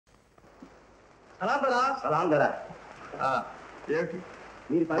సలాం దొరా. ఏమిటి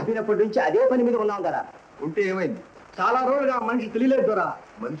మీరు పంపినప్పటి నుంచి అదే పని మీద ఉన్నాం దొరా. ఉంటే ఏమైంది? చాలా రోజులుగా మనిషి తెలియలేదు దొరా.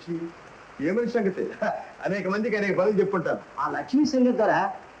 మనిషి ఏ మనిషి సంగతి? అనేక మందికి అనేక పనులు చెప్పుంటారు. ఆ లక్ష్మీ సంగతి దొరా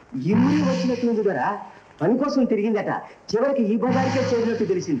ఇల్లు వచ్చినట్టుంది దొరా. పని కోసం తిరిగిందట. చివరికి ఈ బజార్కే చేరినట్టు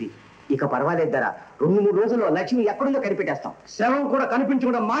తెలిసింది. ఇక పర్వాలేదు దొరా. 2-3 రోజుల్లో లక్ష్మి ఎక్కడుందో కనిపెట్టేస్తాం. శవం కూడా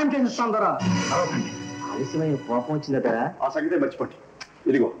కనిపించకుండా మాయం చేసిస్తాం దొరా. ఆలస్యమైన కోపం వచ్చిందా దొరా? ఆ సంగతే మర్చిపోండి.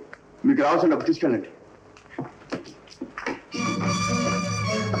 ఇదిగో మీకు రావాల్సిన డబ్బు తీసుకెళ్ళండి.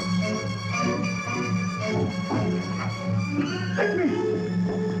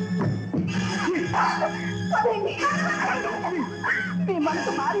 మీ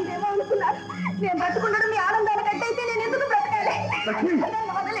మనసు మారిందేమో అనుకున్నారు. నేను బ్రతుకున్నాడు మీ ఆనందాన్ని కట్టయితే నేను ఎందుకు బ్రతకాలి?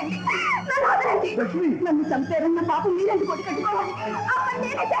 నన్ను వదలండి, నన్ను వదలండి. నన్ను చంపారన్న పాపం మీరెందుకు కొట్టి కట్టుకోవాలి?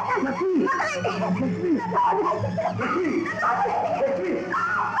 నేనే చేస్తాను.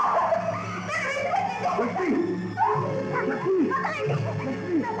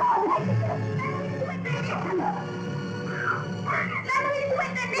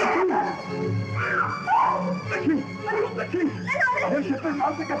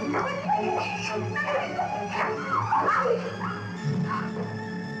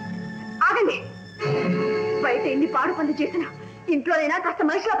 ఆగండి. బయట ఎన్ని పాడు పనులు చేసినా ఇంట్లోనైనా కాస్త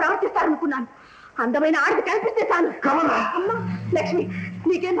మనిషిలో ప్రవర్తిస్తారనుకున్నాను. అందమైన ఆడది కనిపిస్తే చాలు. అమ్మా లక్ష్మి,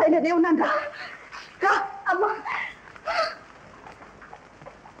 నీకేం భయలేదే ఉన్నాను. రా అమ్మా.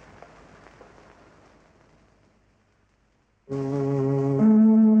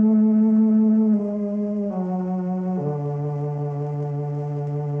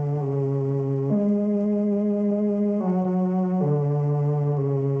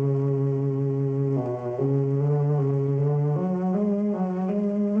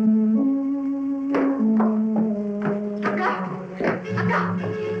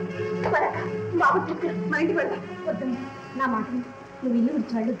 నా మాట నువ్వు ఇల్లు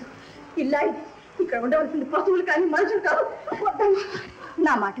విడిచి వెళ్ళొద్దు. ఇల్లా ఇక్కడ ఉండవలసింది పశువులు కానీ మనుషులు కాదు.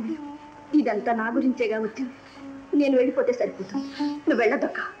 నా మాట విను. ఇదంతా నా గురించేగా వచ్చింది. నేను వెళ్ళిపోతే సరిపోతుంది. నువ్వు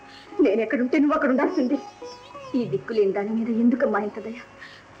వెళ్ళదక్క. నేను ఎక్కడుంటే నువ్వు అక్కడ ఉండాల్సింది. ఈ దిక్కులేని దాని మీద ఎందుకమ్మా ఇంతదయ్యా?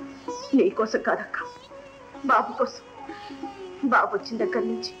 నీకోసం కాదక్క, బాబు కోసం. బాబు వచ్చిన దగ్గర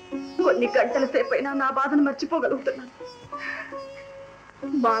నుంచి కొన్ని గంటల సేపైనా నా బాధను మర్చిపోగలుగుతున్నాను.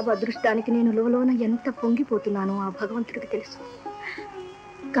 బాబు అదృష్టానికి నేను లోలోన ఎంత పొంగిపోతున్నానో ఆ భగవంతుడికి తెలుసు.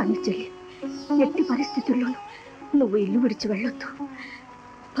 కానీ చెల్లి, ఎట్టి పరిస్థితుల్లోనూ నువ్వు ఇల్లు విడిచి వెళ్ళొద్దు.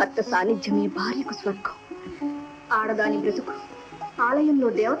 భర్త సాన్నిధ్యమే భార్యకు స్వర్గం. ఆడదాని బ్రతుకు ఆలయంలో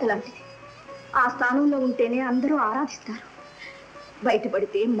దేవత లాంటిది. ఆ స్థానంలో ఉంటేనే అందరూ ఆరాధిస్తారు.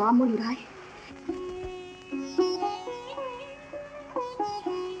 బయటపడితే మామూలు రాయి.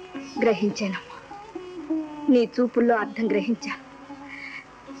 గ్రహించానమ్మా, నీ చూపుల్లో అర్థం గ్రహించాను.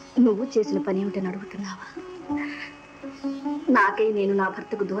 నువ్వు చేసిన పని ఏమిటని అడుగుతున్నావా? నాకై నేను నా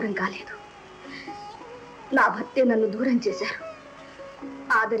భర్తకు దూరం కాలేదు. నా భర్తే నన్ను దూరం చేశారు.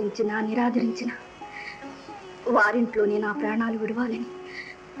 ఆదరించినా నిరాదరించినా వారింట్లోనే నా ప్రాణాలు విడవాలని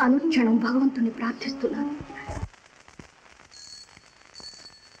అనుక్షణం భగవంతుని ప్రార్థిస్తున్నాను.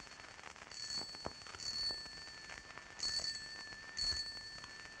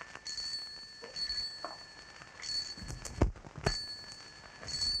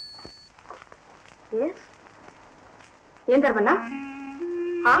 ఏం ధర్మన్నా?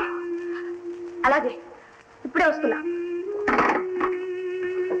 అలాగే ఇప్పుడే వస్తున్నా.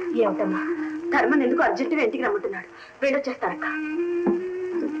 ఏమిటమ్మా, ధర్మన్ ఎందుకు అర్జెంటుగా ఇంటికి రమ్మంటున్నాడు. వెళ్ళొచ్చేస్తారక్క.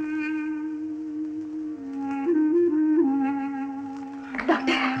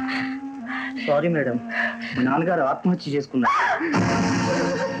 సారీ మేడం, నాన్నగారు ఆత్మహత్య చేసుకున్నారు.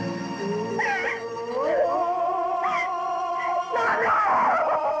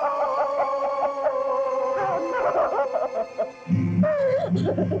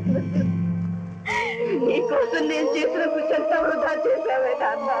 నీకోసం నేను చేసిన కృషంతా వృధా చేశావే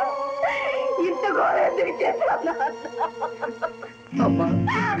నాన్న. ఇంత ఘోరం ఎందుకు చేశాను? అమ్మా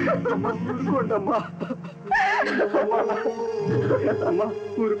ఊరుకోండమ్మా, అమ్మా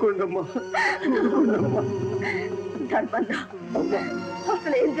ఊరుకోండమ్మా, ఊరుకోండమ్మా. ధర్మందా,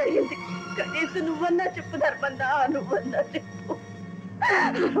 అసలు ఏం జరిగింది? కనీసం నువ్వన్నా చెప్పు ధర్మందా, నువ్వన్నా చెప్పు.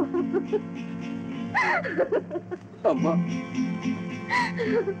 అమ్మా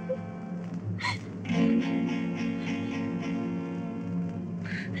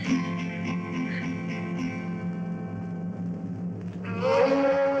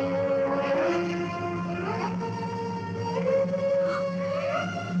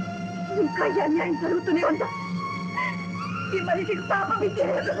ఇంకా అన్యాయం జరుగుతూనే ఉందా? ఈ మనిషికి పాపం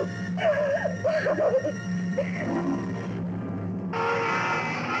ఇచ్చేయదు.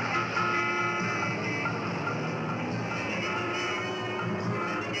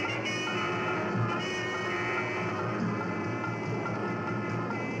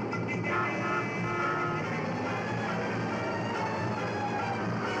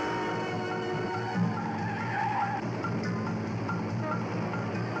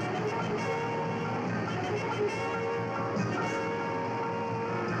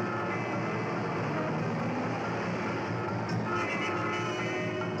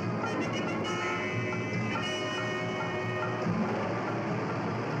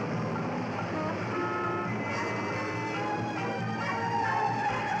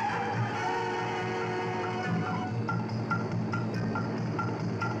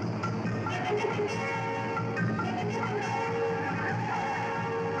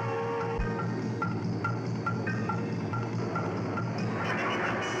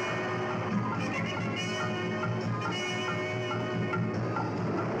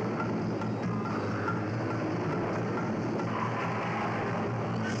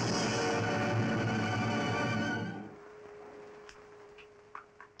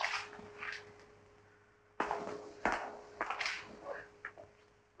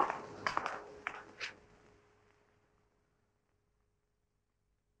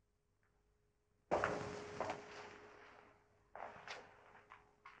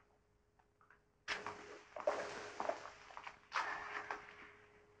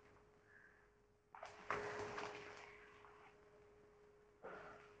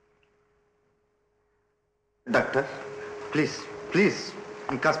 డాక్టర్ ప్లీజ్ ప్లీజ్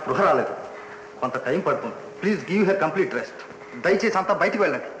ఇంకా స్పృహ రాలేదు, కొంత టైం పడుతుంది. Please give her complete rest. దయచేసి అంతా బయటికి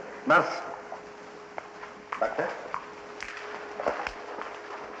వెళ్ళండి. నర్స్, డాక్టర్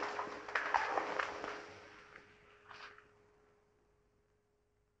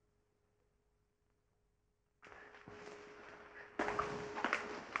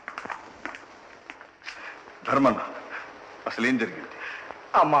ధర్మన్న, అసలు ఏం జరిగింది?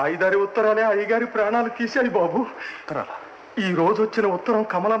 ఆ మాయిదారి ఉత్తరాలే అయ్యగారి ప్రాణాలు తీశాయి బాబు. ఈ రోజు వచ్చిన ఉత్తరం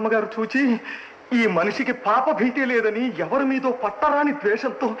కమలమ్మ గారు చూచి ఈ మనిషికి పాప భీతి లేదని ఎవరి మీదో పట్టరాని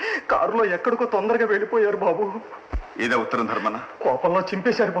ద్వేషంతో కారులో ఎక్కడికో తొందరగా వెళ్ళిపోయారు బాబు. ఏదో ఉత్తరం ధర్మన్న? కోపంలో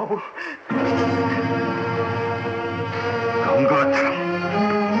చింపేశారు బాబు.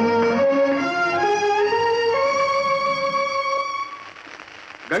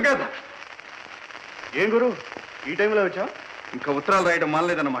 గంగాధర్, ఏం గురు ఈ టైంలో వచ్చా? ఇంకా ఉత్తరాలు రాయడం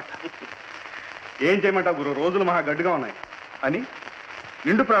మానలేదన్నమాట. ఏం చేయమంటావు గురు, రోజులు మహా గడ్డుగా ఉన్నాయి అని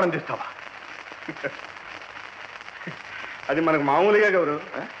నిండు ప్రాణం తీస్తావా? అది మనకు మామూలుగా గురు.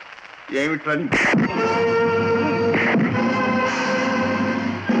 ఏమిట్రా?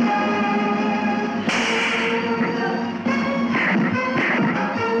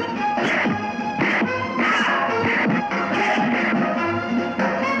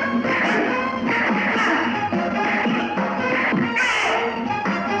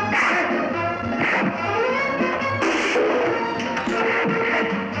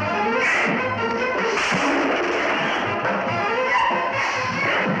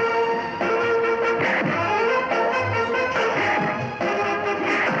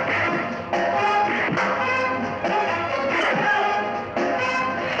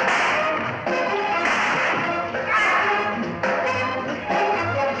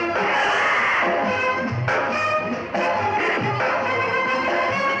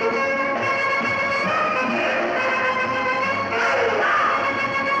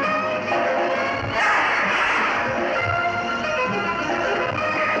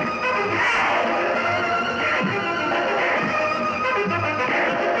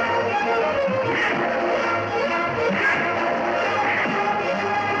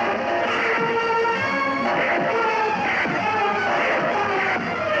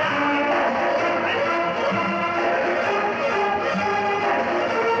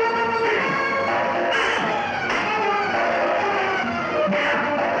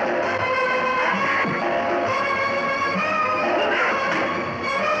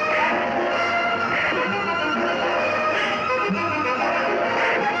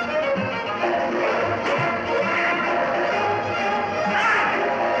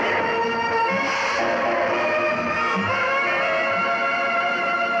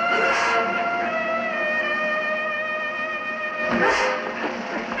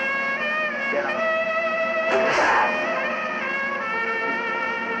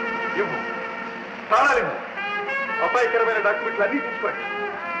 అపాయకరమైన డాక్యుమెంట్లు అన్ని తీసుకోండి.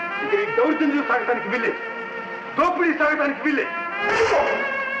 ఇక ఈ దౌర్జన్యం సాగటానికి వీల్లే, దోపిడీ సాగటానికి వీల్లే.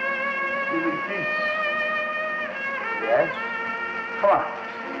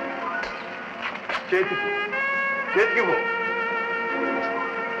 చేతికి చేతికి పో.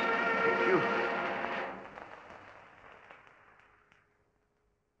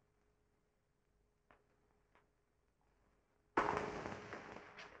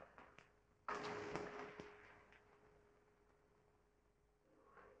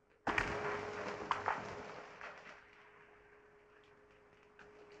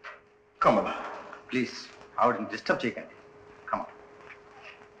 కమల, ప్లీజ్ ఆవిడని డిస్టర్బ్ చేయకండి. కమల,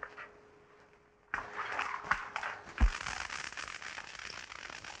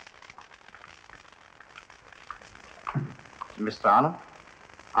 మిస్టర్ ఆనంద్,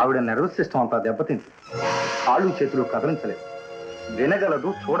 ఆవిడ నర్వస్ సిస్టమ్ అంతా దెబ్బతింది. కాళ్ళు చేతులు కదలించలేదు.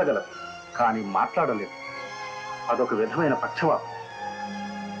 వినగలదు, చూడగలదు, కానీ మాట్లాడలేదు. అదొక విధమైన పక్షవాతం.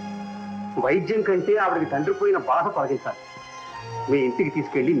 వైద్యం కంటే ఆవిడకి తండ్రి పోయిన బాధ తొలగించాలి. మీ ఇంటికి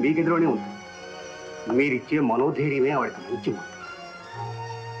తీసుకెళ్లి మీ గదిలోనే ఉంది. మీరిచ్చే మనోధైర్యమే ఆవిడకి మంచి మాట.